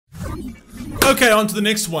Okay, on to the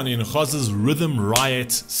next one in Ghaza's Rhythm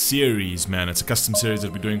Riot series, man. It's a custom series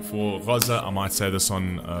that we're doing for Ghaza. I might say this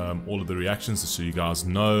on all of the reactions just so you guys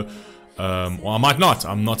know. Or I might not.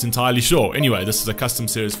 I'm not entirely sure. Anyway, this is a custom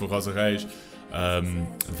series for Ghaza Rage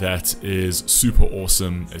that is super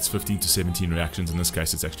awesome. It's 15 to 17 reactions. In this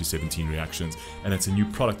case, it's actually 17 reactions. And it's a new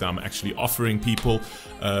product that I'm actually offering people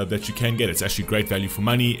that you can get. It's actually great value for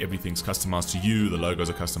money. Everything's customized to you. The logos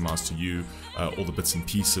are customized to you. All the bits and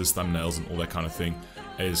pieces, thumbnails, and all that kind of thing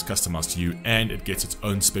is customized to you. And it gets its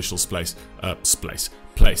own special place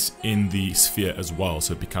in the sphere as well.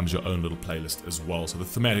 So it becomes your own little playlist as well. So the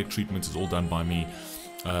thematic treatment is all done by me.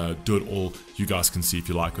 Do it all. You guys can see if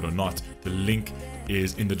you like it or not. The link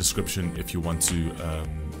is in the description if you want to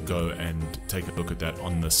go and take a look at that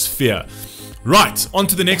on the sphere. Right, on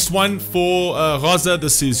to the next one for Ghaza.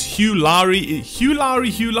 This is Hugh Laurie. Hugh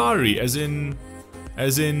Laurie, as in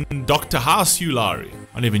Dr. House Hugh Laurie.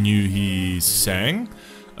 I never knew he sang.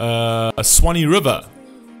 Swanee River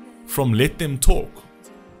from Let Them Talk.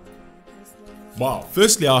 Wow.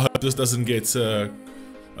 Firstly, I hope this doesn't get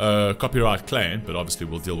copyright claim, but obviously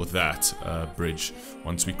we'll deal with that bridge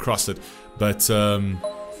once we cross it. But Hugh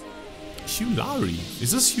Laurie,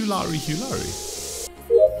 is this Hugh Laurie?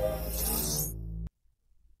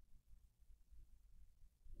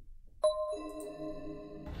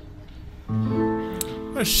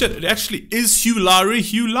 Oh shit, it actually is Hugh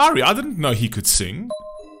Laurie. I didn't know he could sing.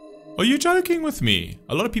 Are you joking with me?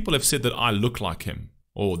 A lot of people have said that I look like him,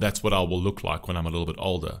 or that's what I will look like when I'm a little bit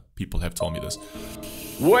older. People have told me this.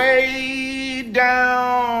 Way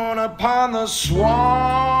down upon the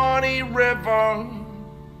Swanee River,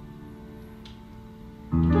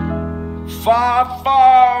 far,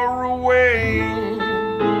 far away,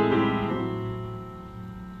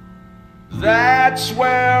 that's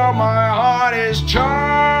where my heart is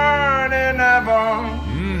churning ever.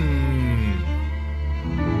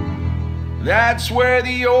 That's where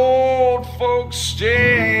the old folks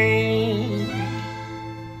stay.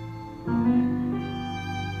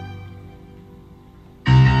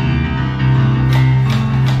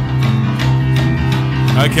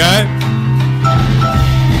 Okay.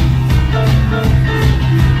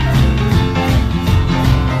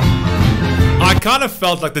 I kind of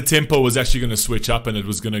felt like the tempo was actually going to switch up and it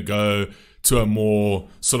was going to go to a more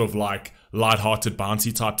sort of like light-hearted,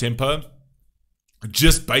 bouncy type tempo.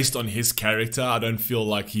 Just based on his character, I don't feel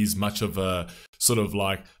like he's much of a sort of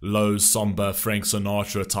like low, somber Frank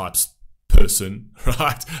Sinatra type person,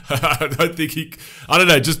 right? I don't think I don't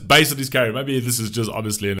know, just based on his character. Maybe this is just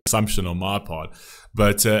obviously an assumption on my part.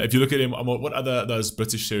 But if you look at him, what other those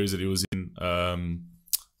British series that he was in,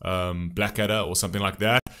 Blackadder or something like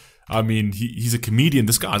that. I mean, he's a comedian.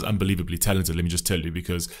 This guy is unbelievably talented. Let me just tell you,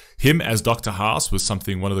 because him as Dr. House was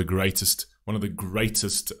one of the greatest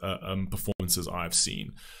performances I've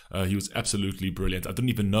seen. He was absolutely brilliant. I didn't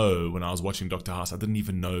even know when I was watching Dr. House. I didn't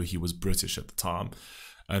even know he was British at the time.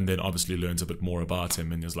 And then obviously learns a bit more about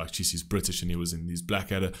him, and he was like, geez, he's British, and he was in these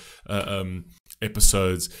Blackadder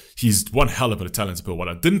episodes. He's one hell of a talented, but what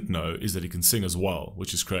I didn't know is that he can sing as well,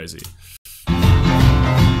 which is crazy.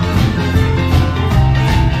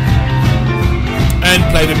 And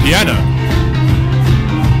play the piano.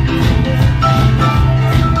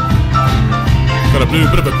 Got a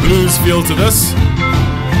bit of a blues feel to this.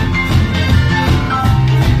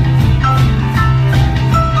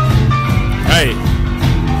 Hey.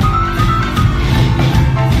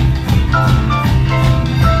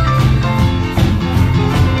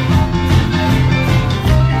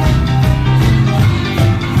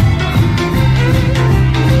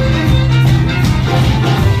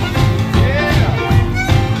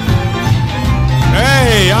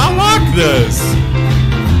 Hey, I like this.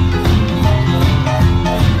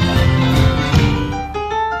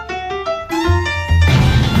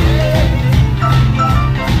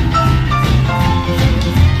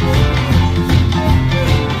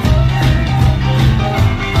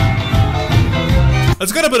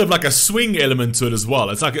 It's got a bit of like a swing element to it as well.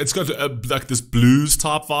 It's got like this blues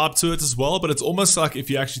type vibe to it as well. But it's almost like, if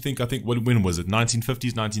you actually think, I think when was it,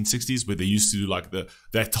 1950s, 1960s, where they used to do like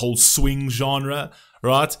that whole swing genre,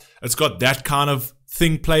 right? It's got that kind of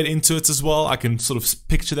thing played into it as well. I can sort of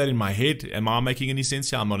picture that in my head. Am I making any sense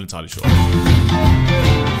here? I'm not entirely sure.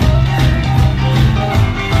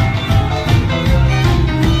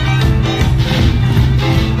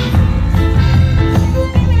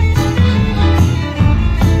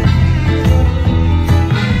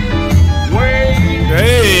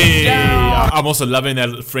 I'm also loving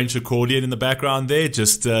that French accordion in the background there,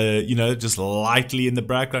 just you know, just lightly in the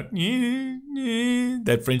background.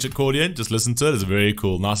 That French accordion, just listen to it. It's a very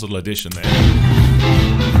cool, nice little addition there.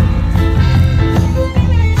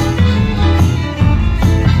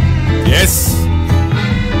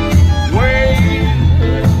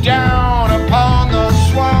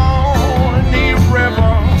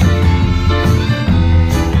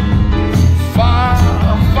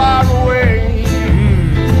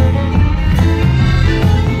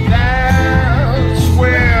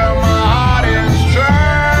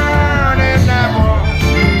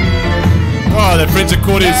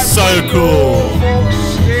 is so cool.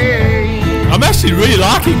 I'm actually really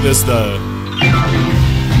liking this though.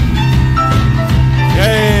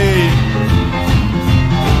 Yay!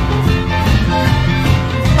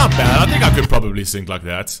 Not bad. I think I could probably sing like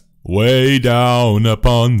that. Way down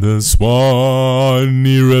upon the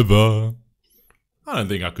Swanee River. I don't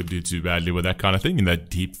think I could do too badly with that kind of thing in that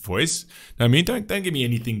deep voice. I mean, don't give me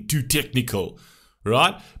anything too technical,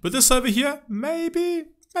 right? But this over here, maybe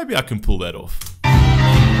I can pull that off.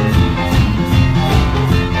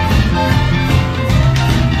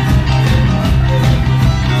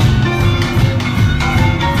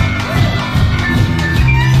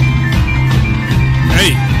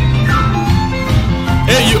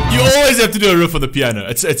 You always have to do a riff on the piano.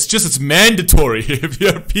 It's mandatory. If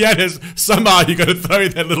you're a pianist, somehow you gotta throw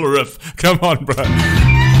in that little riff. Come on, bro.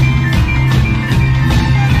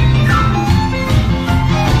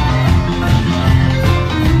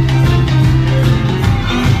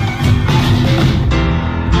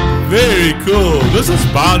 Very cool. This is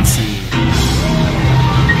bouncy.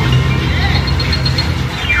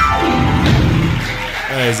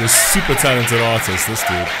 He's a super talented artist, this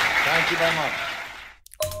dude. Thank you very much.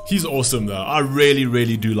 He's awesome though. I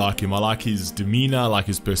really do like him. I like his demeanor, I like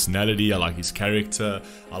his personality, I like his character,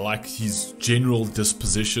 I like his general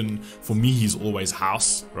disposition. For me, he's always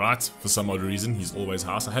house, right? For some odd reason, he's always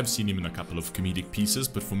house. I have seen him in a couple of comedic pieces,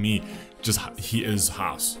 but for me, he is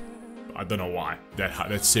house. I don't know why.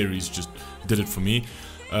 That series just did it for me.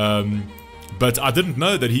 But I didn't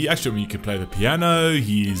know that he could play the piano.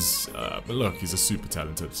 But look, he's a super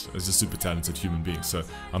talented human being. So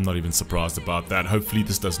I'm not even surprised about that. Hopefully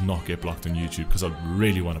this does not get blocked on YouTube, because I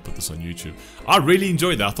really want to put this on YouTube. I really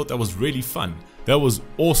enjoyed that. I thought that was really fun. That was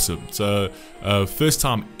awesome. So first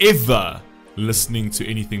time ever listening to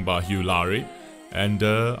anything by Hugh Laurie. And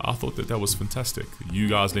I thought that was fantastic. You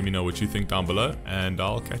guys let me know what you think down below, and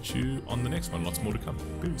I'll catch you on the next one. Lots more to come.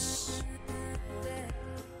 Peace.